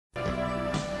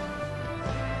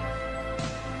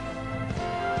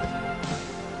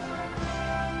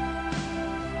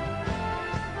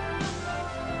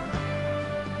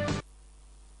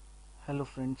Hello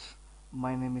friends,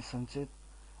 my name is Sanchit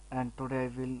and today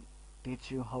I will teach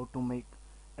you how to make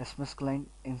SMS client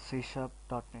in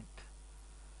C#.NET.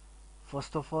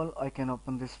 First of all, I can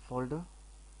open this folder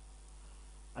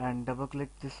and double click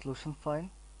this solution file,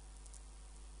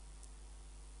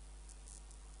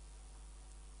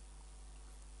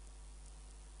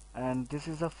 and this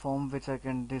is a form which I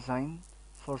can design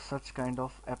for such kind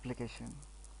of application.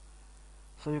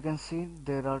 So you can see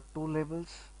there are two labels,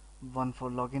 one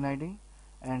for login ID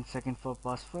and second for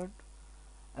password,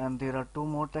 and there are two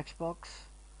more text box,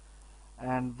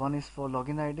 and one is for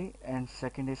login ID and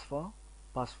second is for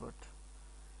password.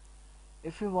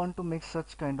 If you want to make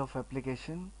such kind of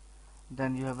application,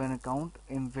 then you have an account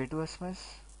in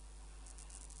Way2SMS,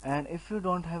 and if you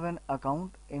don't have an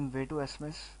account in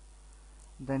Way2SMS,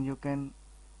 then you can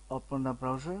open the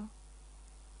browser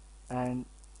and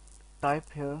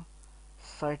type here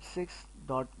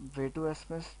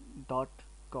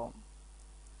site6.way2sms.com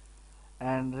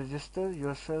and register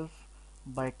yourself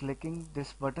by clicking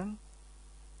this button,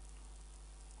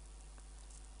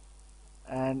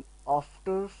 and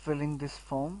after filling this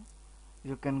form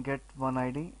you can get one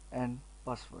ID and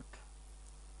password.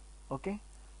 Okay,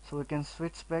 so we can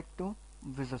switch back to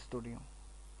Visual Studio,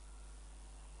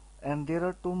 and there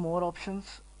are two more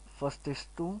options. First is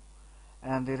to,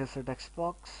 and there is a text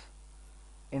box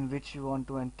in which you want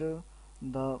to enter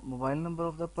the mobile number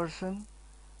of the person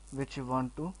which you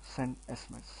want to send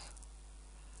SMS,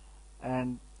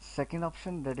 and second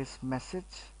option, that is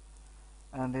message,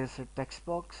 and there is a text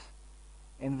box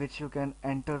in which you can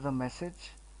enter the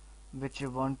message which you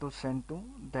want to send to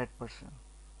that person.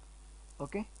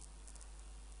 Okay,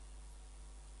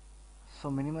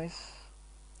 so minimize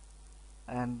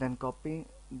and then copy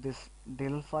this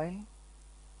DLL file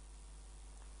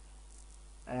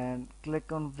and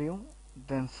click on view,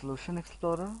 then solution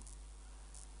explorer,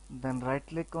 then right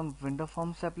click on window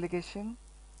forms application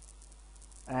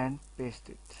and paste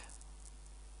it,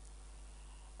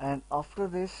 and after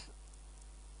this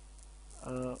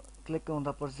click on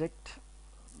the project,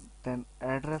 then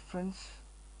add reference,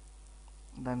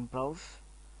 then browse,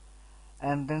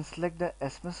 and then select the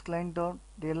SMS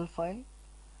client.dll file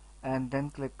and then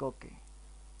click OK,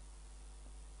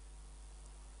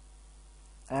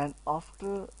 and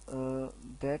after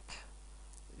that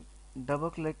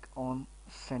double click on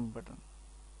send button,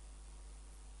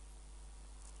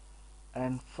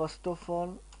 and first of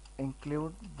all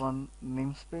include one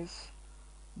namespace,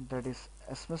 that is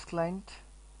SMS client,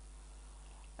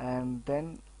 and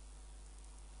then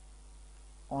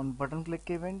on button click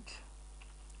event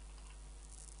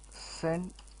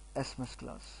send SMS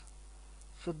class.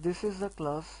 So this is the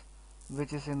class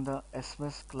which is in the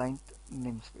SMS client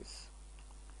namespace.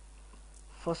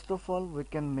 First of all, we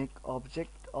can make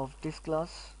object of this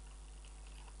class,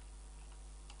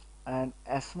 and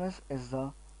SMS is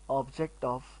the object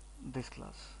of this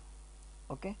class.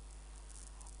 Okay,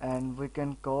 and we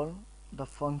can call the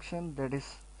function, that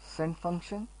is send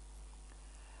function,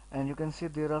 and you can see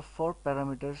there are four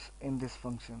parameters in this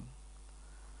function.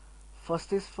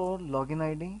 First is for login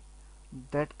ID,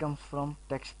 that comes from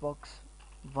text box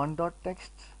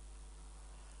 1.text.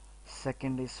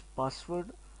 Second is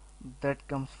password, that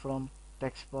comes from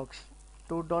text box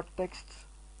 2.text,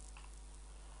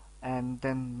 and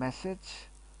then message,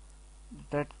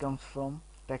 that comes from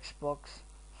text box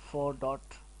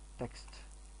 4.text,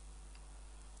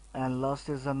 and last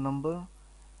is the number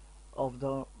of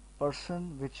the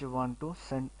person which you want to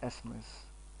send SMS,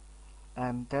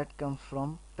 and that comes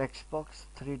from text box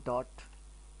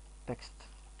 3.text.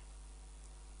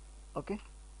 Okay,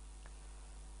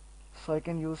 so I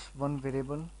can use one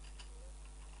variable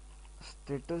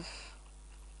status,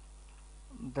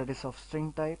 that is of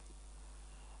string type,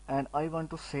 and I want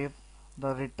to save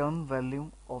the return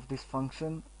value of this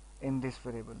function in this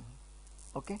variable.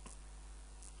 Okay,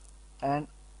 and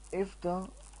if the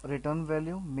return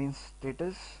value means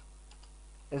status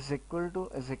is equal to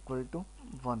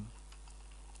 1,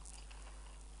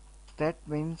 that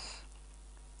means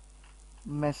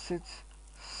message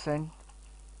sent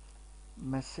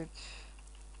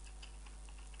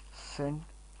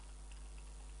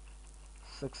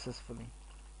successfully.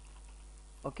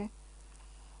 Okay,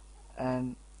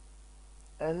 and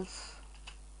else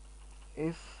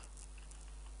if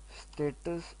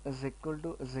status is equal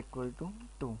to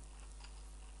 2,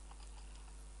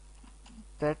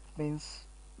 that means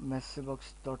message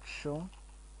box dot show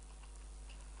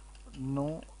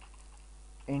no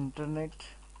internet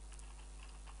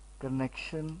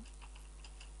connection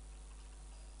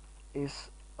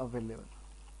is available.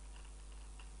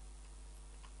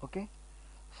 Okay,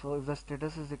 so if the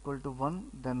status is equal to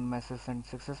 1, then message sent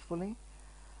successfully,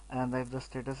 and if the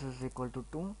status is equal to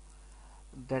 2,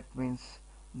 that means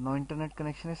no internet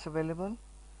connection is available.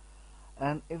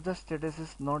 And if the status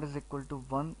is not is equal to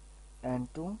 1 and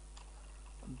 2,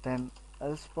 then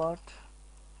else part,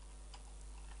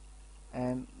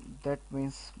 and that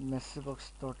means message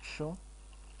box dot show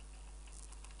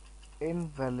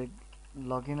invalid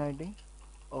login ID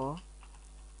or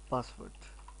password.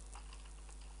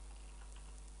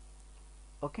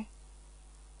 Okay,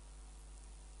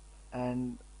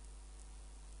 and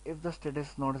if the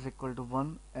status not is equal to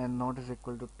 1 and not is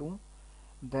equal to 2,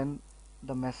 then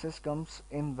the message comes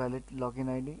invalid login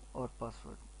ID or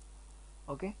password.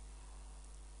 Okay,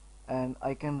 and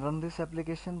I can run this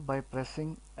application by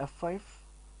pressing F5,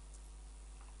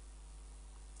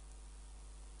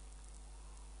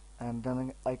 and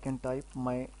then I can type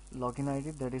my login ID,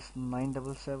 that is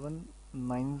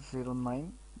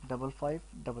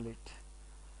 977909558,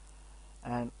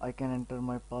 and I can enter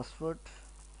my password,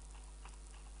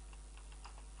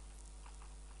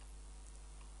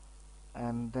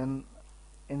 and then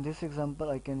in this example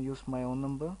I can use my own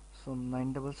number, so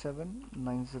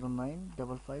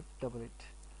 977909558,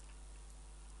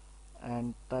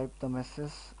 and type the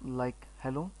message like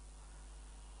hello,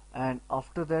 and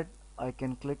after that I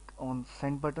can click on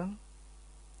send button.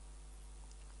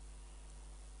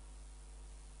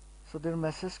 So their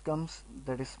message comes,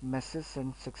 that is message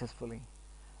sent successfully.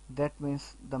 That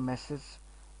means the message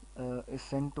is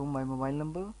sent to my mobile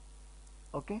number.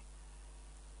 Okay,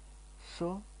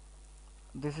 so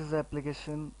this is the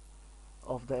application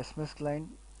of the SMS client,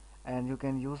 and you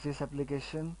can use this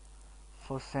application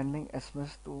for sending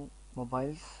SMS to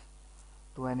mobiles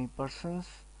to any persons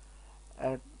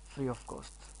at free of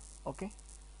cost. Okay,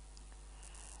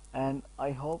 and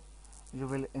I hope you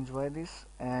will enjoy this,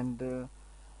 and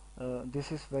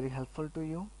this is very helpful to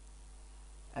you,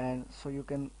 and so you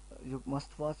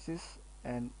must watch this,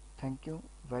 and thank you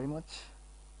very much.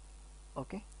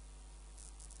 Okay.